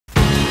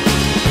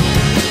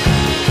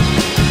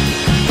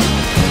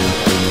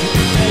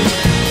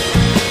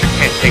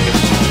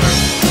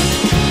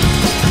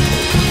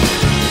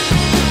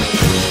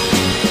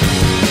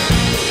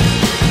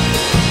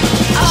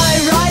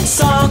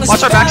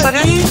Watch our backside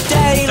here.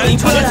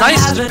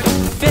 Nice.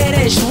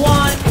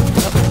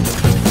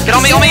 Get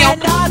on me, on me.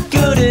 Not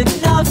good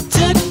enough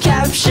to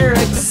capture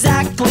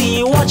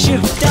exactly what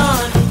you've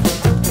done.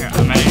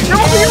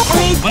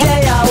 Every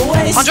day I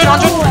waste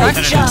away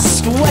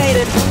just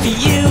waited for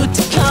you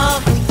to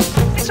come.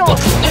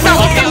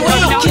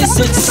 Cause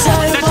it's so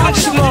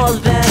much more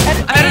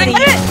than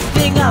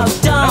anything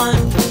I've done.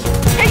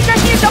 Hey,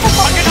 Jesse, you double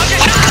fuck.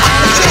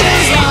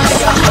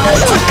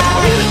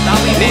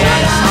 I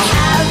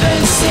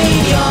haven't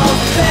seen your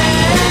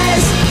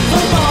face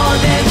for more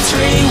than 3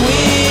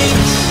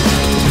 weeks.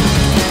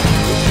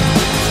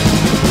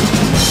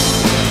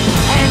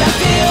 And I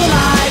feel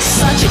like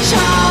such a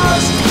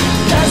child,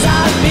 cause I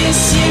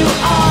miss you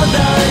all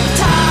the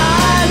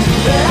time.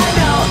 But I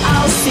know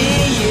I'll see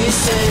you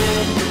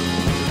soon.